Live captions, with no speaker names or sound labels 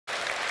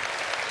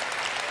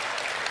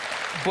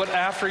But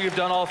after you've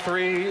done all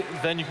three,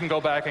 then you can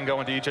go back and go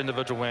into each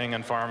individual wing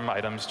and farm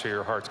items to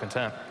your heart's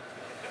content.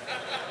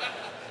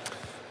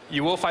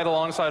 You will fight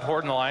alongside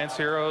Horde and Alliance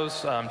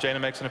heroes. Jaina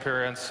makes an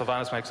appearance,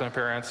 Sylvanas makes an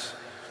appearance.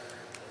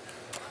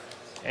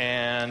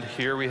 And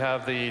here we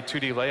have the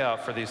 2D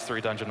layout for these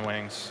 3 dungeon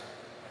wings.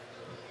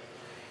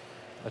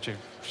 Let you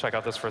check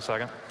out this for a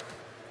second.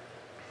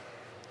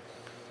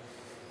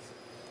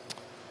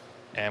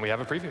 And we have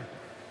a preview.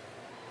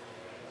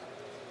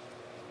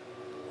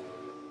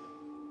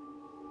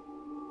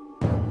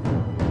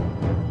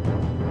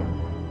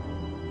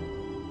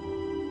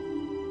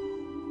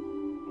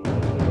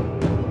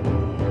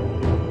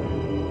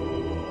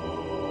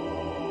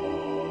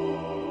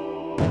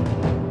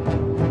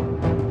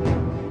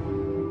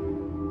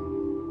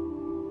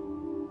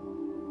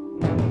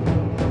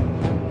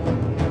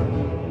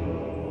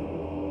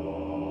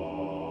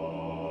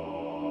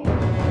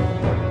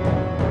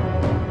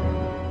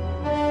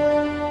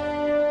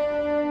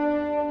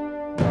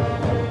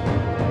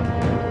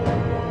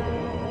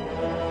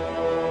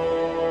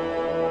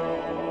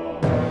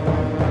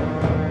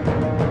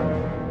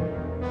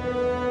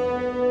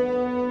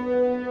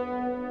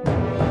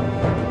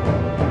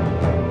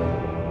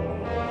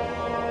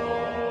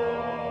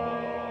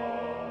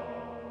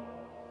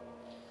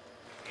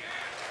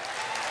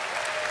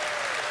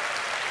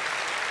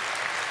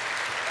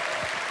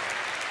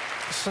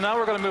 So now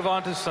we're going to move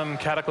on to some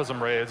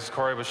Cataclysm raids.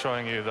 Corey was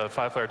showing you the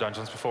 5-player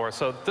dungeons before.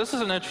 So this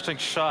is an interesting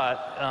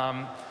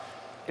shot.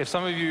 If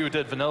some of you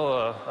did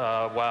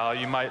vanilla WoW,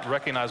 you might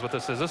recognize what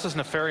this is. This is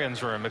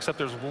Nefarian's room, except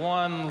there's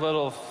one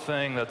little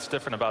thing that's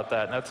different about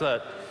that, and that's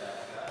that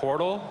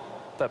portal.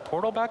 That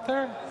portal back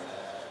there?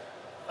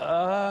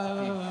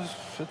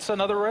 It's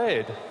another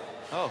raid.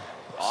 Oh,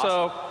 awesome.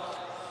 So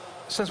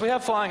since we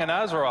have flying in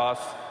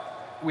Azeroth,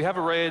 we have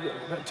a raid.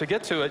 To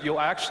get to it, you'll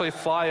actually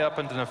fly up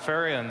into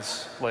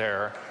Nefarian's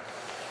lair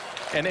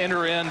and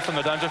enter in from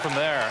the dungeon from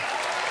there.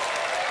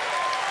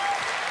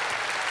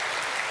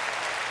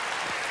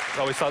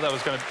 Always thought that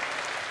was going to be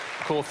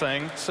a cool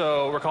thing.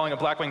 So we're calling it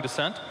Blackwing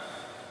Descent.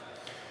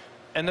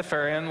 And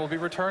Nefarian will be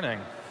returning.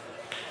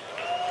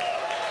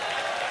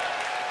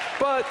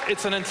 But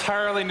it's an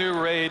entirely new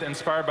raid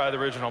inspired by the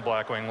original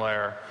Blackwing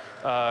lair.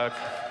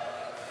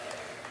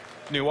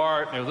 New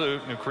art, new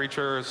loot, new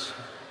creatures.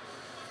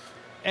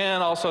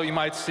 And also, you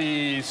might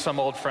see some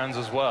old friends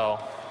as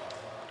well.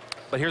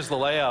 But here's the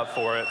layout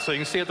for it. So you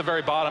can see at the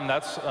very bottom,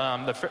 that's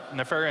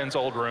Nefarian's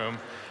old room.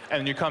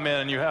 And you come in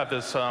and you have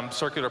this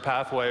circular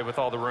pathway with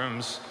all the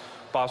rooms,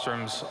 boss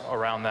rooms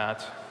around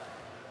that.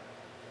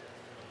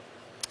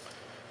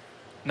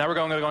 Now we're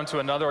going to go into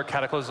another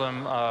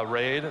Cataclysm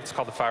raid. It's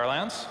called the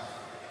Firelands.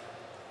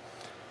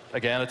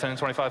 Again, a 10 and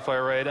 25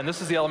 player raid. And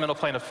this is the elemental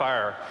plane of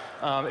fire.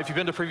 If you've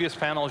been to previous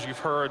panels, you've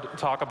heard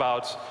talk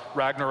about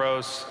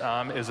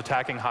Ragnaros is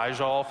attacking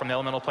Hyjal from the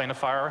elemental plane of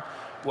fire.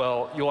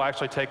 Well, you'll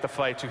actually take the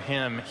fight to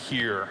him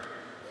here.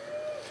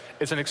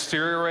 It's an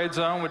exterior raid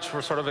zone, which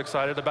we're sort of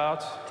excited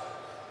about.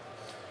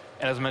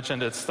 And as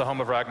mentioned, it's the home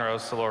of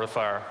Ragnaros, the Lord of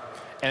Fire.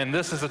 And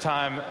this is the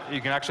time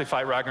you can actually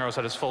fight Ragnaros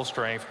at his full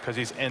strength because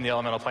he's in the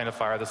elemental plane of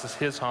fire. This is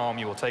his home.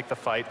 You will take the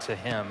fight to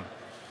him.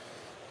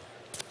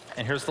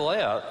 And here's the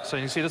layout. So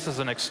you can see this is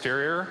an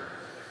exterior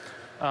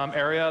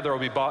area.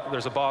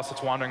 There's a boss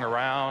that's wandering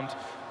around.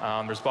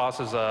 There's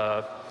bosses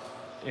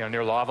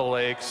near lava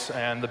lakes.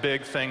 And the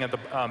big thing at the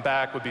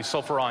back would be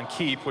Sulfuron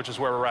Keep, which is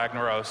where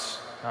Ragnaros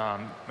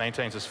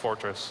maintains his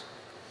fortress.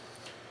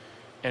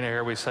 And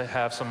here we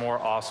have some more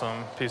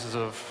awesome pieces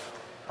of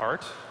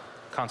art,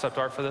 concept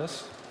art for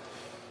this.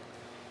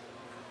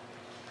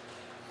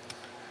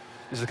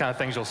 These are the kind of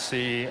things you'll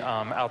see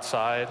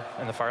outside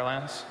in the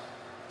Firelands.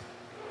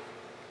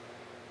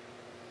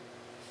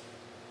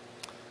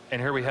 And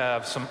here we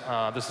have some,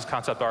 this is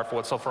concept art for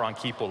what Sulfuron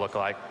Keep will look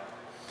like.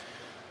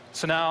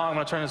 So now I'm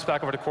going to turn this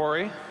back over to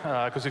Corey,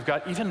 because we've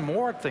got even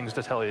more things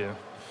to tell you.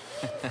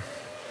 I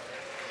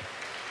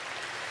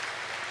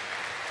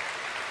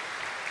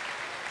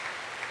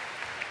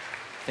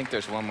think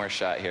there's one more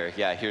shot here.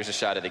 Yeah, here's a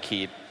shot of the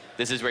keep.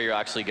 This is where you're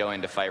actually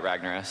going to fight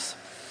Ragnaros.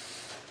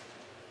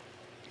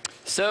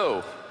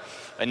 So,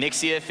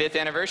 Onyxia 5th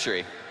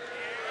anniversary.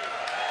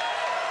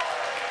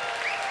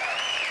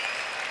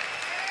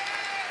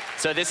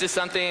 So this is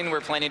something we're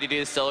planning to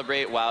do to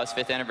celebrate WoW's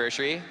 5th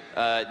anniversary.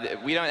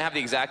 We don't have the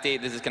exact date.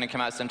 This is going to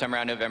come out sometime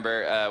around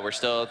November. We're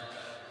still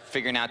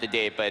figuring out the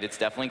date, but it's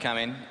definitely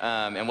coming.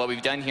 And what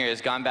we've done here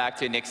is gone back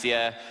to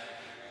Onyxia,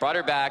 brought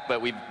her back,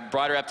 but we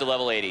brought her up to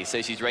level 80.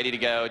 So she's ready to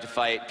go to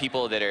fight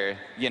people that are,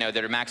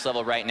 that are max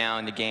level right now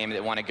in the game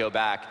that want to go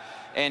back.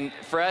 And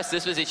for us,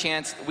 this was a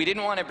chance. We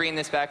didn't want to bring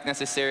this back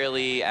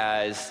necessarily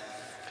as,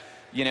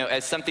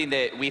 as something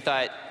that we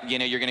thought,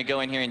 you're going to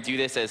go in here and do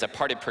this as a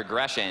part of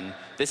progression.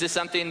 This is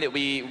something that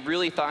we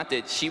really thought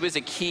that she was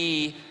a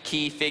key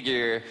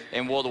figure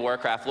in World of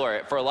Warcraft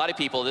lore. For a lot of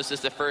people, this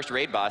is the first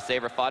raid boss they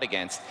ever fought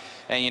against.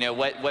 And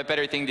what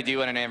better thing to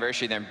do on an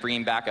anniversary than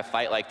bring back a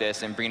fight like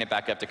this and bring it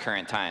back up to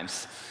current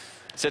times.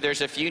 So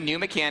there's a few new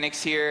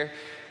mechanics here.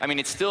 I mean,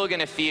 it's still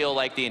going to feel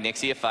like the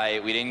Onyxia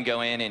fight. We didn't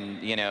go in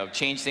and, you know,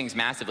 change things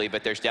massively,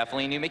 but there's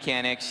definitely new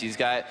mechanics. She's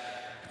got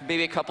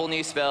maybe a couple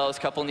new spells,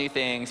 couple new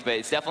things, but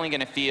it's definitely going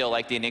to feel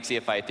like the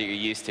Onyxia fight that you're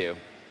used to.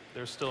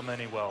 There's still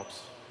many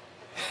whelps.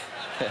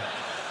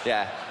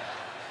 Yeah.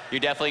 You're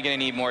definitely going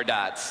to need more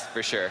dots,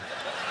 for sure.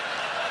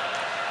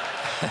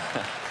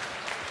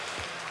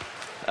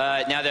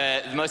 Now,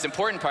 the most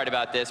important part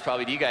about this,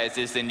 probably to you guys,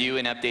 is the new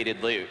and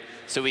updated loot.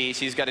 So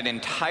she's got an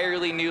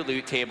entirely new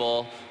loot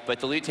table, but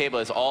the loot table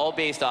is all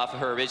based off of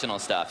her original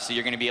stuff. So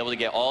you're going to be able to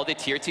get all the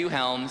Tier 2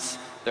 helms.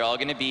 They're all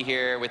going to be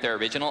here with their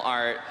original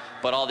art,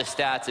 but all the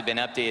stats have been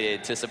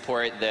updated to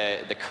support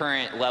the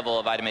current level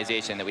of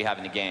itemization that we have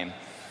in the game.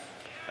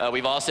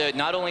 We've also,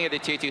 not only are the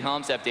Tier 2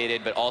 helms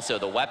updated, but also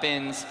the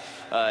weapons,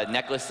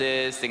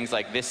 necklaces, things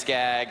like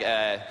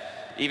Viscag.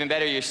 Even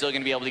better, you're still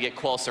going to be able to get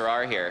Quell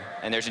Sarar here,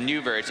 and there's a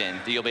new version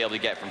that you'll be able to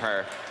get from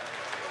her.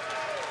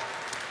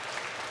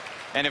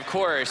 And of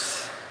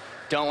course,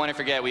 don't want to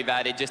forget, we've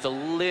added just a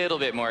little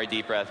bit more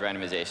deep breath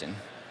randomization.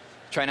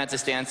 Try not to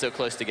stand so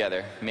close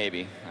together,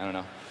 maybe, I don't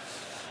know.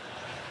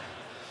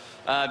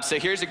 So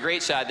here's a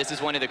great shot. This is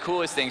one of the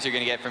coolest things you're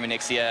going to get from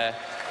Onyxia.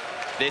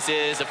 This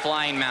is a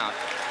flying mount.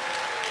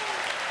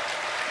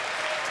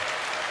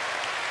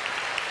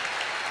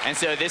 And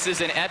so this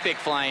is an epic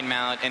flying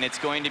mount, and it's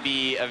going to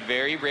be a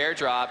very rare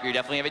drop. You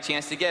definitely have a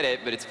chance to get it,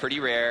 but it's pretty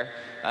rare.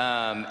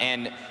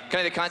 And kind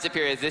of the concept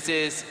here is this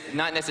is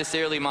not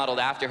necessarily modeled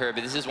after her,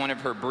 but this is one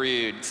of her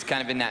broods, kind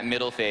of in that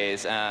middle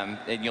phase.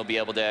 And you'll be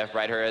able to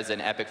ride her as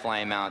an epic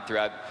flying mount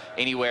throughout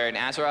anywhere in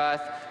Azeroth,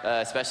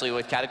 especially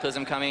with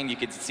Cataclysm coming. You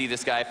could see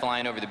this guy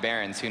flying over the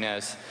Barrens, who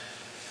knows.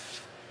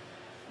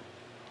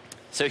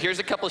 So here's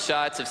a couple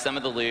shots of some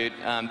of the loot.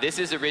 This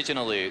is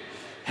original loot.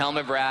 Helm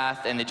of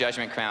Wrath and the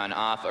Judgment Crown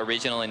off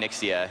original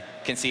Onyxia.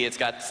 You can see it's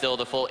got still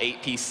the full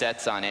 8-piece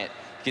sets on it.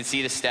 You can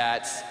see the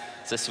stats.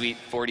 It's a sweet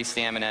 40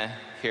 stamina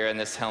here in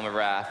this Helm of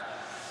Wrath.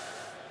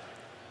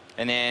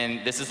 And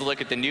then this is a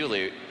look at the new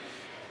loot.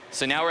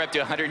 So now we're up to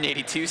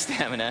 182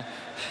 stamina.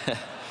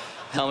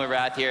 Helm of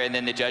Wrath here, and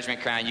then the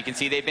Judgment Crown. You can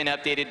see they've been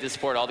updated to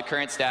support all the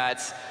current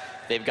stats.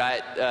 They've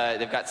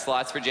got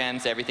slots for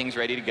gems. Everything's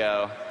ready to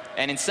go.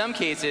 And in some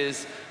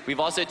cases, we've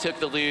also took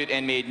the loot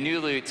and made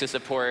new loot to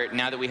support,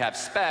 now that we have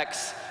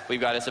specs,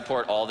 we've got to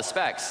support all the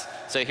specs.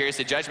 So here's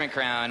the Judgment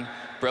Crown,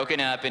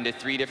 broken up into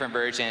 3 different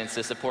versions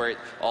to support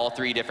all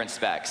 3 different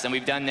specs. And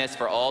we've done this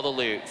for all the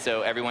loot,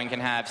 so everyone can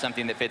have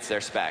something that fits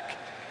their spec.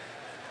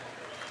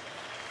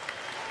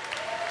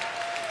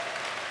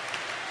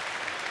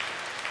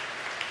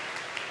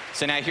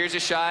 So now here's a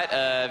shot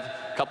of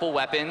a couple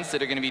weapons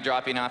that are going to be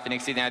dropping off in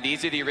Onyxia. Now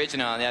these are the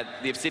original.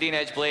 The Obsidian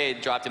Edge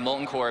Blade dropped in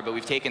Molten Core, but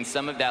we've taken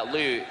some of that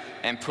loot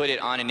and put it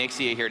on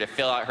Onyxia here to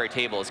fill out her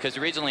tables. Because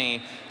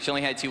originally she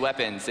only had 2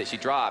 weapons that she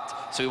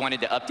dropped, so we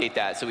wanted to update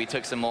that. So we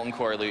took some Molten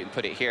Core loot and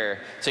put it here.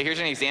 So here's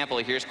an example.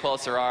 Here's Quell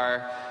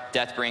Sarar,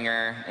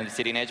 Deathbringer, and the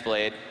Obsidian Edge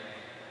Blade.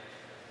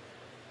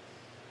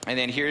 And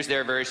then here's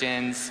their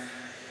versions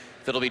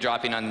that'll be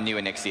dropping on the new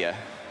Onyxia.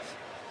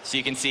 So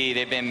you can see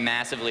they've been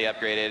massively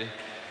upgraded.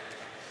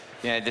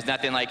 You know, there's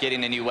nothing like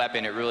getting a new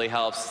weapon. It really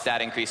helps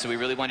stat increase. So we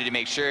really wanted to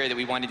make sure that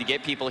we wanted to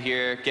get people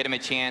here, get them a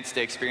chance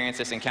to experience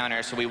this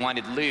encounter. So we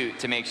wanted loot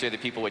to make sure that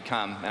people would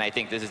come. And I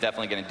think this is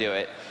definitely going to do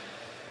it.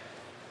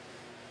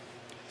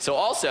 So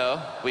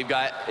also, we've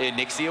got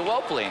Onyxia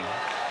Whelpling.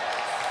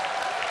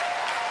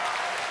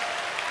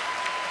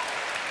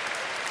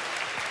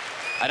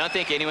 I don't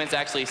think anyone's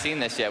actually seen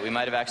this yet. We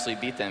might have actually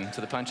beat them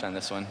to the punch on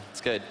this one. It's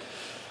good.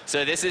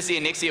 So this is the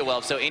Onyxia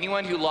Whelp. So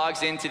anyone who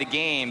logs into the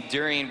game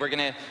during, we're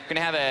gonna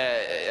have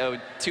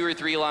a 2 or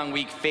 3 long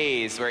week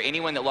phase where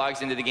anyone that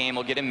logs into the game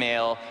will get a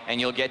mail,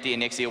 and you'll get the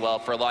Onyxia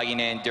Whelp for logging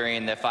in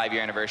during the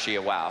 5-year anniversary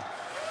of WoW.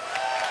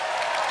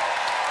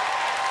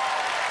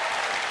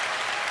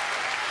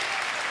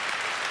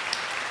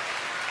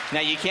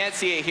 Now you can't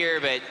see it here,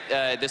 but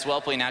this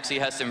Whelpling actually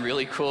has some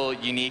really cool,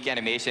 unique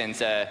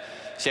animations.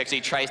 She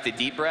actually tries to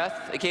deep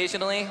breath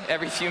occasionally,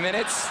 every few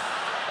minutes.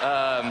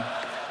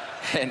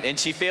 And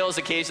she fails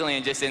occasionally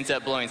and just ends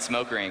up blowing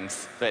smoke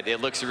rings. But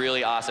it looks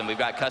really awesome. We've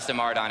got custom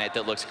art on it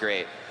that looks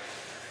great.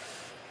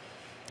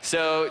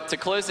 So to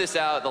close this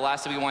out, the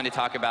last thing we wanted to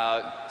talk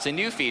about is a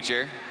new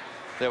feature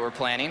that we're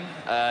planning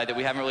that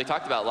we haven't really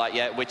talked about a lot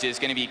yet, which is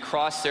going to be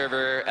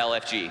cross-server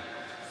LFG.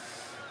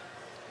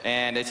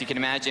 And as you can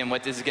imagine,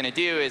 what this is going to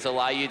do is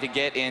allow you to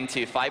get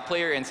into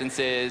 5-player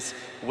instances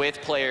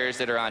with players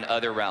that are on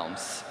other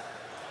realms.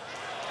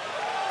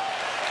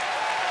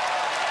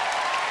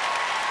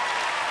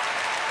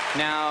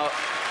 Now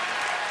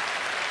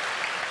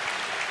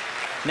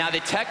the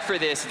tech for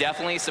this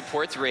definitely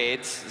supports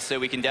raids, so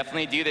we can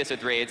definitely do this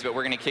with raids, but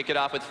we're going to kick it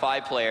off with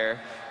 5-player,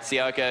 see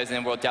how it goes, and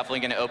then we're definitely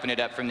going to open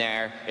it up from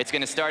there. It's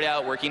going to start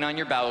out working on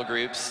your battle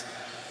groups,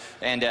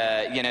 and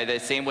you know, the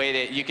same way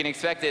that you can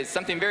expect it,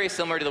 something very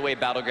similar to the way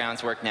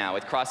Battlegrounds work now.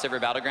 With cross-server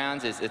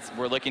Battlegrounds,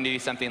 we're looking to do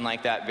something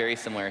like that, very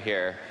similar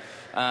here.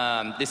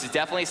 This is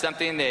definitely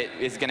something that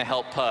is going to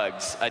help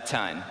pugs a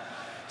ton.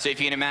 So if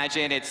you can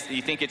imagine,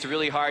 you think it's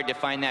really hard to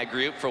find that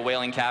group for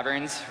Wailing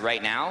Caverns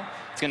right now.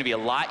 It's going to be a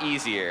lot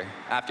easier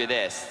after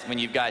this when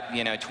you've got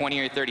 20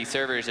 or 30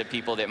 servers of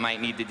people that might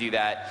need to do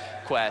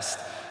that quest.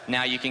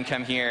 Now you can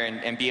come here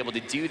and be able to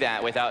do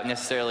that without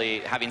necessarily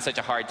having such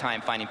a hard time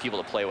finding people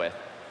to play with.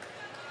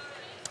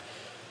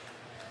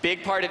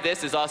 Big part of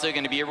this is also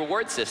going to be a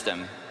reward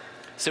system.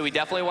 So we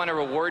definitely want to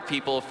reward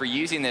people for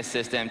using this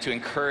system to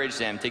encourage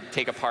them to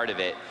take a part of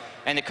it.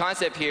 And the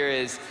concept here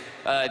is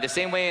the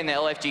same way in the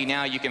LFG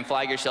now, you can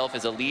flag yourself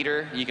as a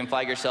leader. You can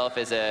flag yourself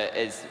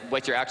as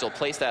what your actual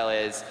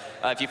playstyle is.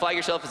 If you flag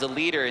yourself as a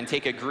leader and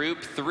take a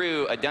group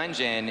through a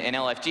dungeon in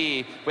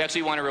LFG, we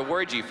actually want to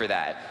reward you for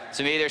that.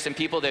 So maybe there's some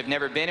people that have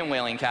never been in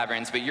Wailing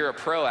Caverns, but you're a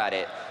pro at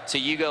it. So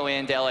you go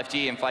into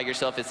LFG and flag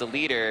yourself as a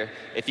leader.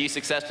 If you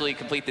successfully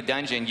complete the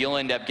dungeon, you'll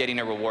end up getting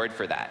a reward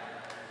for that.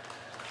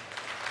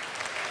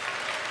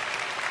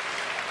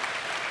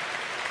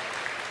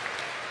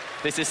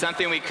 This is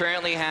something we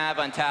currently have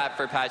on tap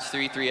for patch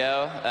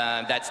 3.3.0.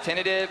 That's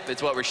tentative.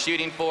 It's what we're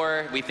shooting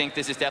for. We think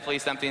this is definitely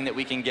something that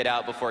we can get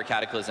out before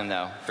Cataclysm,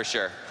 though, for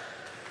sure.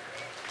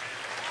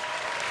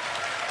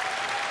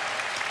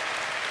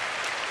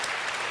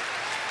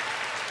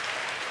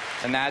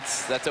 And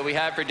that's what we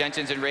have for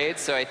Dungeons and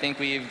Raids. So I think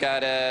we've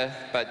got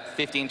about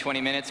 15, 20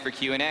 minutes for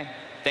Q&A.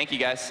 Thank you,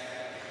 guys.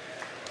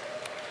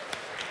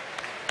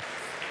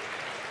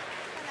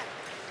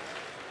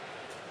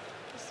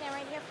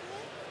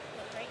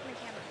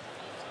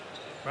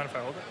 Mind if I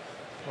hold it?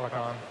 Lock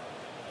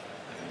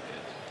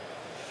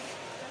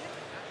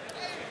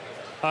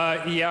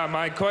on. Yeah,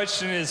 my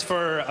question is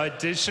for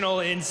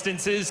additional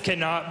instances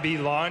cannot be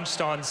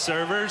launched on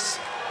servers.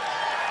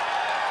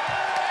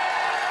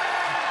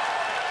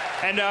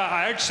 And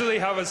I actually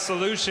have a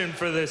solution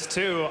for this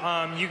too.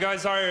 You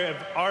guys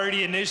have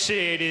already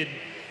initiated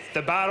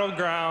the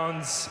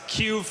Battlegrounds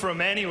queue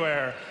from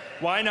anywhere.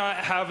 Why not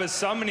have a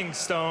summoning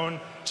stone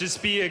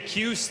just be a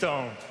queue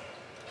stone?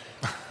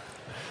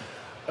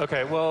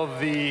 Okay, well,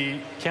 the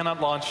cannot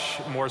launch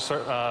more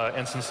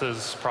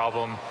instances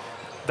problem,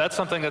 that's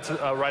something that's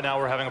right now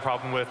we're having a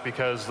problem with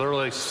because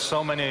literally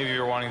so many of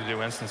you are wanting to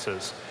do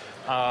instances.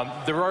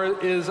 There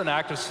is an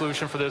active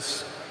solution for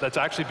this that's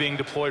actually being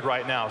deployed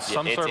right now.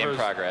 Some it's servers, in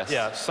progress.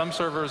 Yeah, some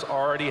servers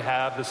already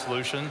have the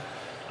solution.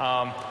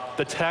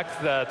 The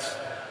tech that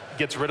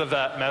gets rid of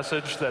that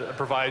message that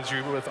provides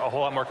you with a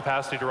whole lot more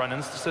capacity to run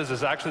instances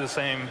is actually the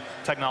same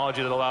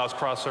technology that allows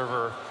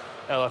cross-server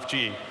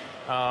LFG.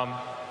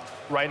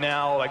 Right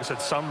now, like I said,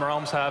 some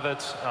realms have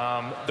it.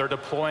 They're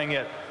deploying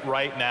it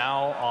right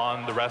now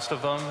on the rest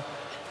of them.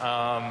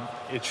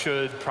 It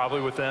should,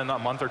 probably within a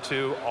month or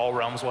two, all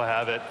realms will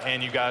have it.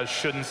 And you guys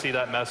shouldn't see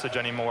that message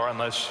anymore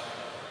unless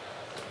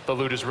the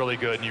loot is really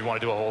good and you want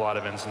to do a whole lot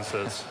of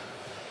instances.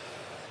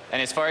 And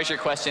as far as your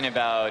question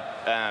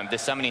about the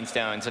summoning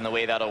stones and the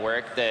way that'll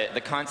work,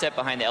 the concept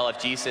behind the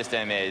LFG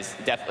system is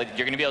definitely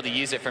you're going to be able to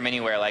use it from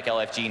anywhere like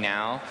LFG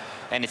now.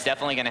 And it's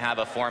definitely going to have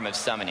a form of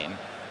summoning.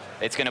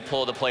 It's going to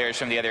pull the players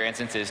from the other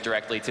instances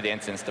directly to the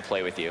instance to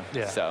play with you.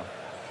 Yeah. So.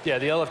 Yeah,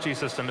 the LFG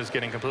system is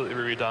getting completely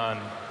redone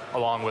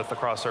along with the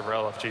cross-server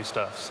LFG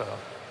stuff. So.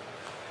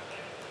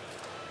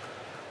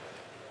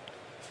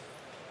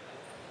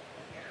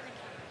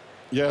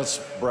 Yes,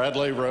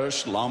 Bradley,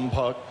 Roche,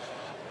 Lompuck.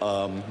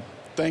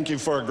 Thank you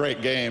for a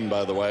great game,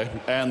 by the way,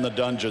 and the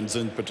dungeons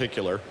in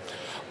particular.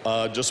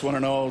 Just want to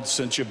know,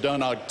 since you've done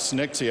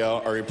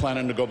Oxnixia, are you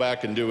planning to go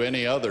back and do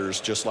any others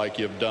just like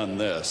you've done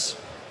this?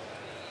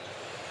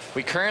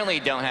 We currently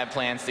don't have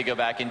plans to go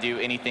back and do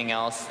anything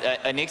else.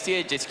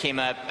 Onyxia just came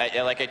up,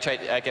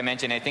 like I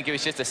mentioned, I think it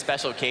was just a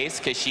special case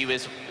because she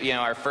was,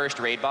 our first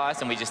raid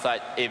boss, and we just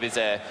thought it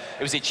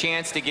was a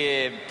chance to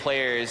give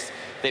players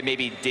that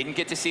maybe didn't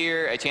get to see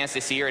her a chance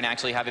to see her and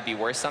actually have it be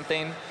worth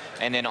something,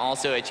 and then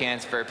also a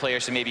chance for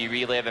players to maybe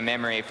relive a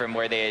memory from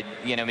where they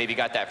had, maybe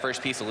got that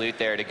first piece of loot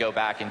there to go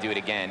back and do it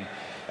again.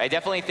 I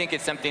definitely think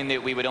it's something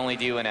that we would only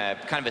do in a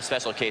kind of a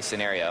special case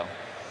scenario.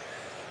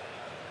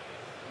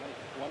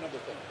 One other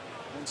thing.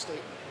 One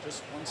statement.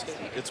 Just one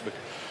statement. It's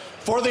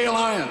for the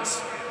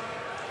Alliance.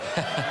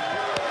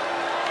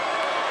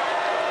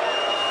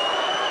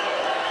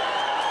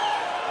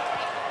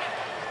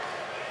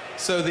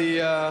 So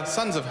the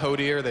Sons of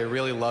Hodir, they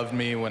really loved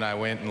me when I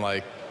went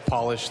and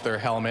polished their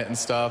helmet and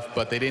stuff,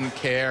 but they didn't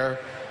care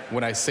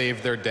when I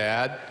saved their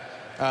dad.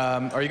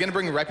 Are you going to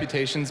bring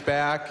reputations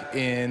back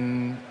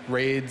in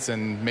raids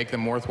and make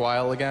them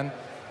worthwhile again?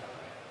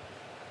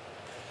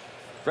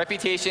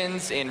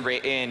 Reputations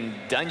in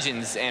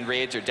dungeons and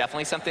raids are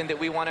definitely something that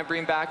we want to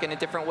bring back in a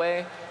different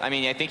way. I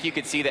mean, I think you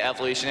could see the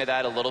evolution of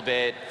that a little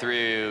bit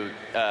through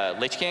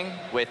Lich King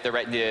with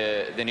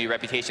the new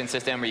reputation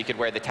system where you could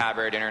wear the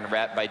tabard and earn a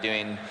rep by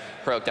doing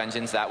heroic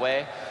dungeons that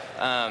way.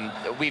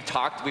 We've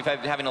been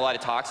having a lot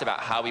of talks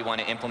about how we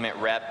want to implement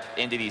rep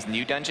into these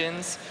new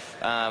dungeons.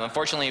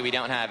 Unfortunately, we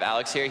don't have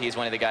Alex here. He's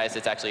one of the guys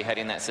that's actually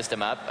heading that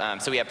system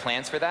up. So we have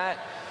plans for that,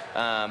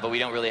 but we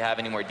don't really have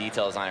any more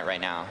details on it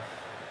right now.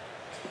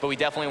 But we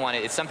definitely want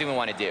it. It's something we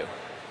want to do.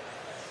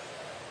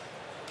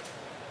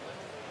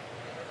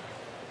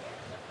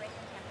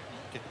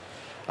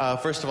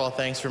 First of all,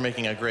 thanks for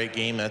making a great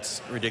game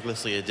that's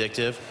ridiculously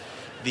addictive.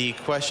 The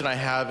question I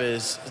have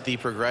is the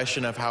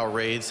progression of how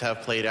raids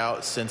have played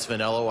out since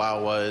Vanilla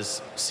WoW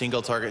was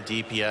single target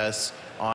DPS